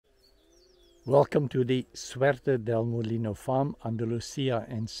Welcome to the Suerte del Molino farm, Andalusia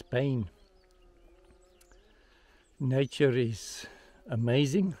and Spain. Nature is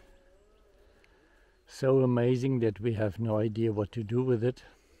amazing, so amazing that we have no idea what to do with it.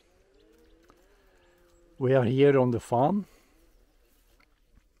 We are here on the farm,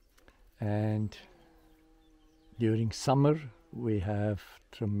 and during summer we have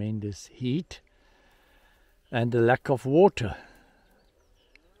tremendous heat and a lack of water.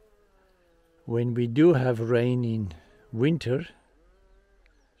 When we do have rain in winter,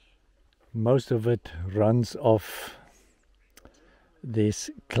 most of it runs off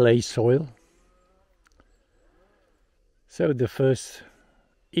this clay soil. So the first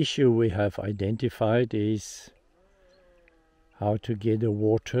issue we have identified is how to get the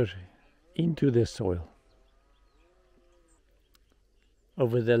water into the soil.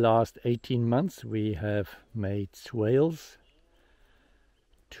 Over the last 18 months we have made swales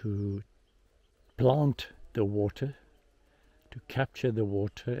to plant the water, to capture the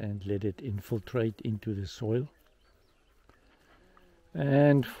water and let it infiltrate into the soil.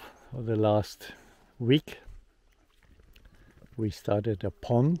 And for the last week we started a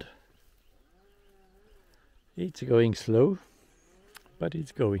pond. It's going slow, but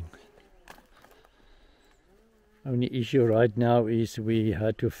it's going. Only issue right now is we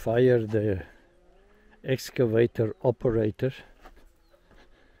had to fire the excavator operator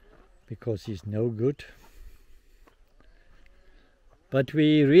because he's no good. But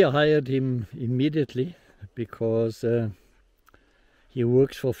we rehired him immediately because he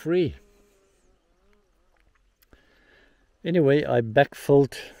works for free. Anyway, I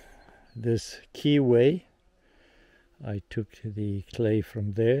backfilled this keyway. I took the clay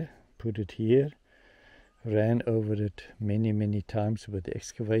from there, put it here, ran over it many times with the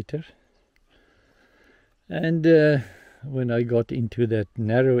excavator. And when I got into that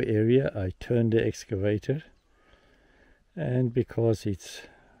narrow area, I turned the excavator, and because it's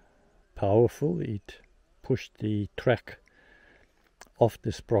powerful, it pushed the track off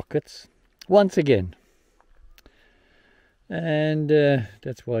the sprockets once again. And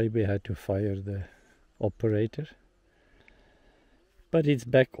that's why we had to fire the operator. But it's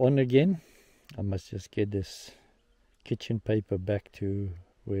back on again. I must just get this kitchen paper back to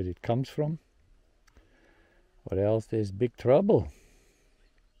where it comes from, or else there's big trouble.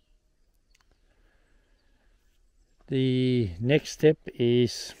 The next step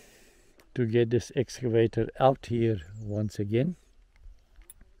is to get this excavator out here once again,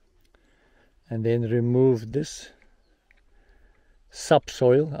 and then remove this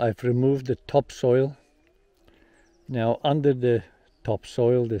subsoil. I've removed the topsoil. Now under the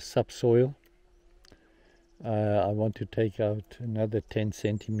topsoil, the subsoil, I want to take out another 10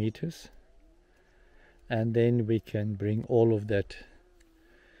 centimeters. And then we can bring all of that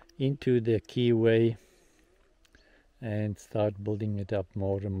into the keyway and start building it up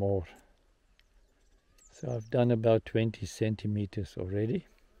more and more. So I've done about 20 centimeters already.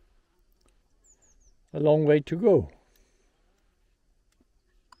 A long way to go.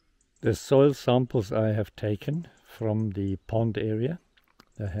 The soil samples I have taken from the pond area,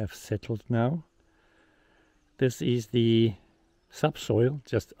 they have settled now. This is the subsoil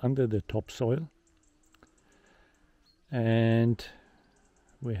just under the topsoil. And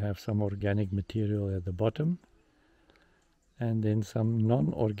we have some organic material at the bottom, and then some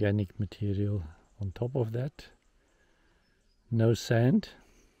non-organic material on top of that. No sand.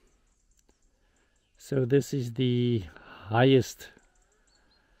 So this is the highest,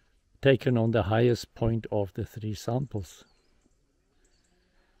 taken on the highest point of the three samples.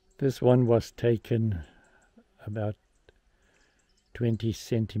 This one was taken about 20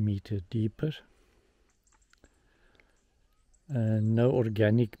 centimeters deeper. No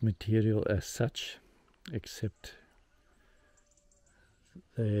organic material as such, except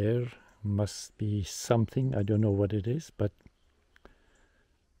there must be something, I don't know what it is, but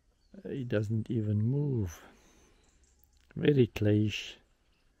it doesn't even move. Very clayish.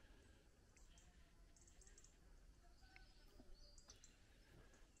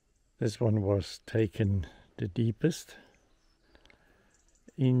 This one was taken the deepest.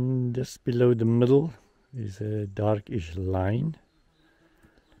 In just below the middle is a darkish line.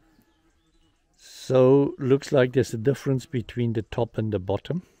 So looks like there's a difference between the top and the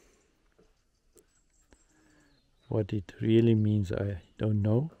bottom. What it really means I don't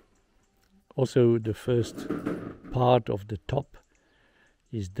know. Also the first part of the top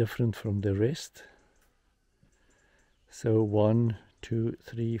is different from the rest. So 1, 2,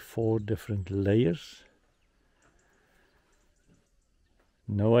 3, 4 different layers.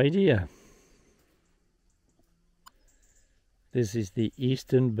 No idea. This is the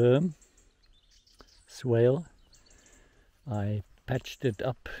eastern berm. swale. I patched it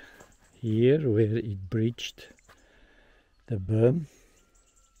up here where it breached the berm.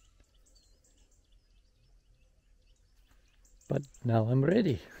 But now I'm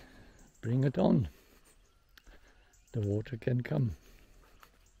ready. Bring it on. The water can come.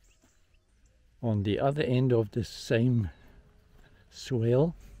 On the other end of the same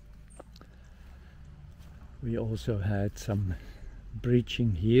swale, we also had some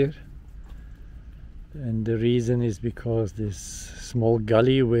breaching here, and the reason is because this small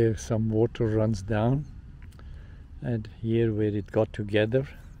gully where some water runs down, and here where it got together,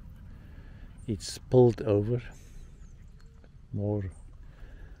 it spilled over more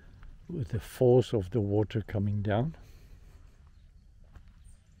with the force of the water coming down.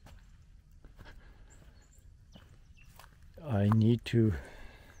 I need to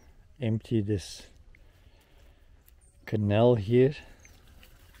empty this canal here.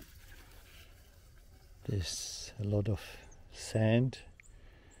 There's a lot of sand,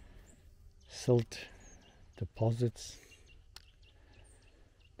 silt deposits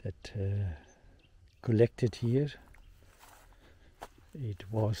that collected here. It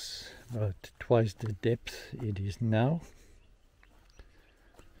was about twice the depth it is now.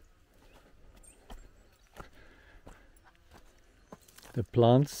 The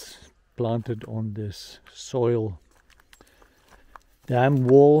plants planted on this soil dam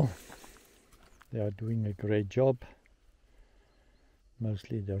wall, they are doing a great job.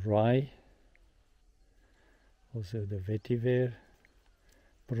 Mostly the rye, also the vetiver,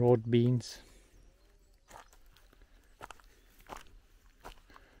 broad beans.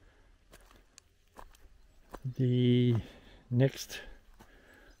 The next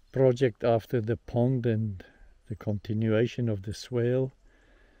project after the pond and the continuation of the swale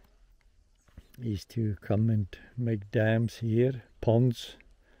is to come and make dams here, ponds,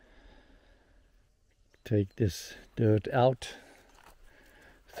 take this dirt out,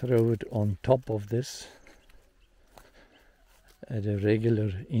 throw it on top of this at a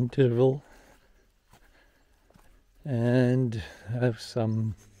regular interval, and have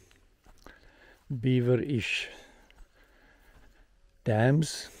some beaver-ish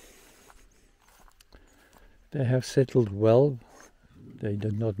dams. They have settled well. They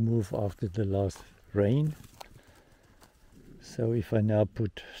did not move after the last rain. So if I now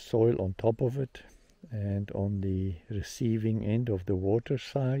put soil on top of it and on the receiving end of the water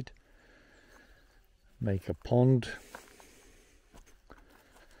side, make a pond,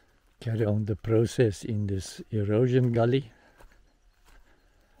 carry on the process in this erosion gully,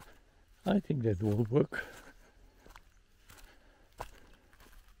 I think that will work.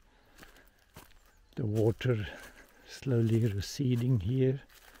 The water slowly receding here,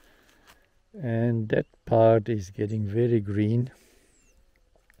 and that part is getting very green.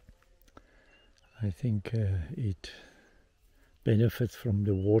 I think it benefits from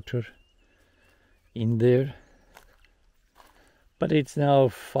the water in there. But it's now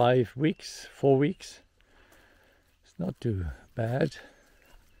 4 weeks. It's not too bad.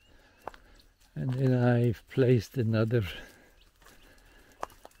 And then I've placed another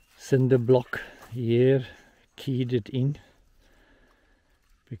cinder block here, keyed it in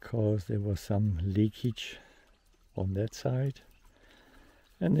because there was some leakage on that side.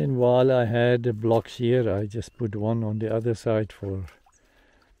 And then while I had the blocks here, I just put one on the other side for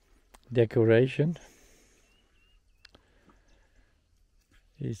decoration.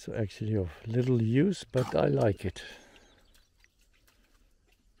 It's actually of little use, but I like it.